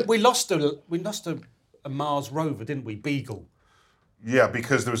said we lost a Mars rover, didn't we? Beagle. Yeah,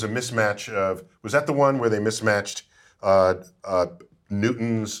 because there was a mismatch of. Was that the one where they mismatched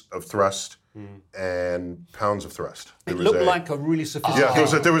newtons of thrust and pounds of thrust. It looked like a really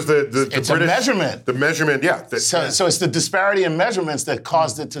sophisticated... Yeah, there was the It's British... a measurement. The measurement, yeah. So it's the disparity in measurements that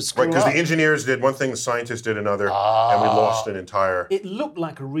caused it to screw Right, because up. the engineers did one thing, the scientists did another, and we lost an entire... It looked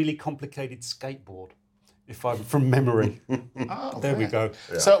like a really complicated skateboard, if I'm from memory. There we go.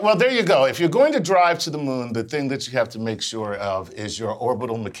 Yeah. So, well, there you go. If you're going to drive to the moon, the thing that you have to make sure of is your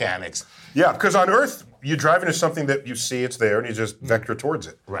orbital mechanics. Yeah, because on Earth, you drive into something that you see it's there, and you just vector towards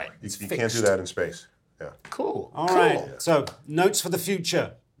it. Right. You can't do that in space. Yeah. Cool. All right. So, notes for the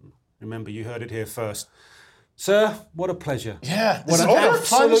future. Remember, you heard it here first. Sir, what a pleasure. Yeah, What this an is a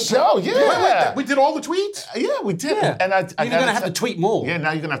fun absolute- show. Yeah. We did all the tweets? Yeah, we did. Yeah. And You're going to have to tweet more. Yeah,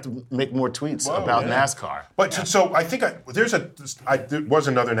 now you're going to have to make more tweets about NASCAR. But so I think there was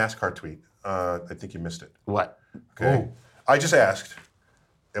another NASCAR tweet. I think you missed it. What? Okay. I just asked,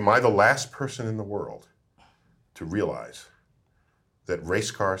 am I the last person in the world to realize that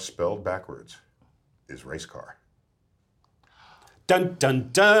race car spelled backwards is race car? Dun, dun,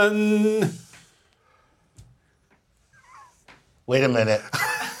 dun. Wait a minute.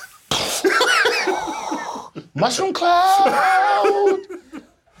 Mushroom cloud.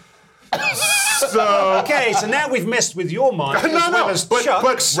 Okay, so now we've messed with your mind as well as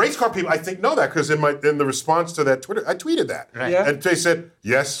Chuck's. But race car people, I think, know that because in the response to that Twitter, I tweeted that. Right. Yeah. And they said,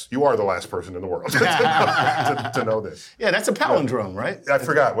 yes, you are the last person in the world to know this. Yeah, that's a palindrome, right? I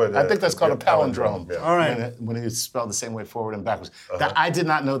forgot what. I think that's called a palindrome. Yeah. All right. When it's spelled the same way forward and backwards. I did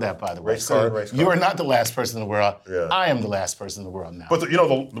not know that, by the way. Race car and race car. You are not the last person in the world. Yeah. I am the last person in the world now. But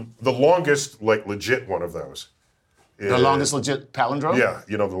the longest, like legit one of those. The longest legit palindrome? Yeah,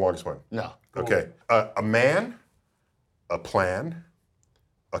 you know the longest one. No. Okay. A man, a plan,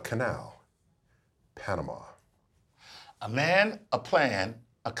 a canal, Panama. A man, a plan,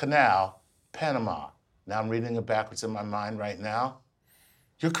 a canal, Panama. Now I'm reading it backwards in my mind right now.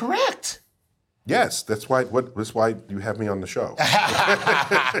 You're correct. Yes, that's why you have me on the show.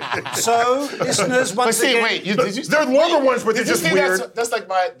 So, listeners, once again... Wait, did you They're longer ones, but they're just see, weird.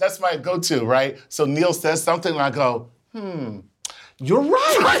 That's my go-to, right? So Neil says something, and I go, you're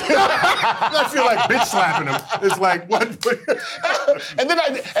right. I feel like bitch slapping him. It's like what?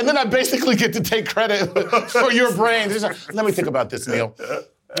 and then I basically get to take credit for your brain. Just like, let me think about this, Neil.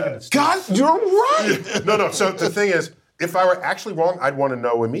 God, you're right. No. So the thing is, if I were actually wrong, I'd want to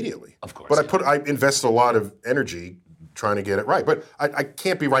know immediately. Of course. But I invest a lot of energy trying to get it right. But I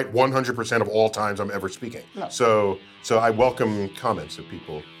can't be right 100% of all times I'm ever speaking. No. So I welcome comments if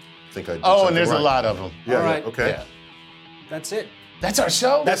people think I did Oh, something and there's right. a lot of them. Yeah. All right. Yeah, okay. Yeah. That's it. That's our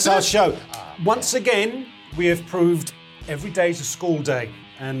show? That's our show. Once again, we have proved every day's a school day.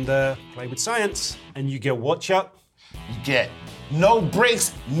 And play with science, and you get what, Chuck? You get no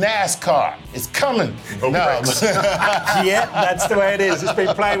brakes NASCAR. It's coming. No brakes. Yeah, that's the way it is. It's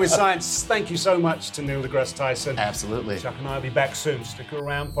been Playing with Science. Thank you so much to Neil deGrasse Tyson. Absolutely. Chuck and I will be back soon. Stick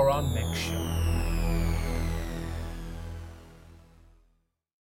around for our next show.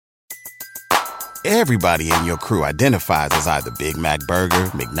 Everybody in your crew identifies as either Big Mac Burger,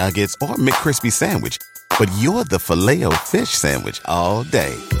 McNuggets, or McCrispy Sandwich. But you're the Filet-O-Fish Sandwich all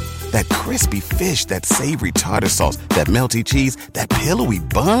day. That crispy fish, that savory tartar sauce, that melty cheese, that pillowy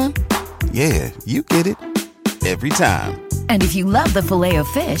bun. Yeah, you get it. Every time. And if you love the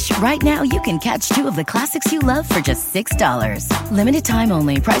Filet-O-Fish, right now you can catch two of the classics you love for just $6. Limited time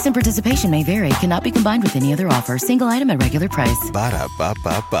only. Price and participation may vary. Cannot be combined with any other offer. Single item at regular price.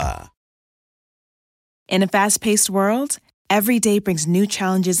 Ba-da-ba-ba-ba. In a fast-paced world, every day brings new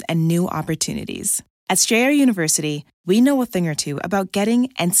challenges and new opportunities. At Strayer University, we know a thing or two about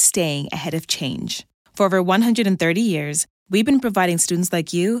getting and staying ahead of change. For over 130 years, we've been providing students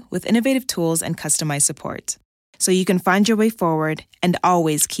like you with innovative tools and customized support, so you can find your way forward and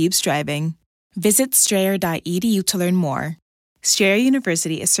always keep striving. Visit strayer.edu to learn more. Strayer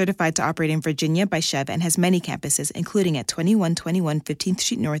University is certified to operate in Virginia by Chev and has many campuses, including at 2121 15th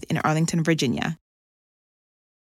Street North in Arlington, Virginia.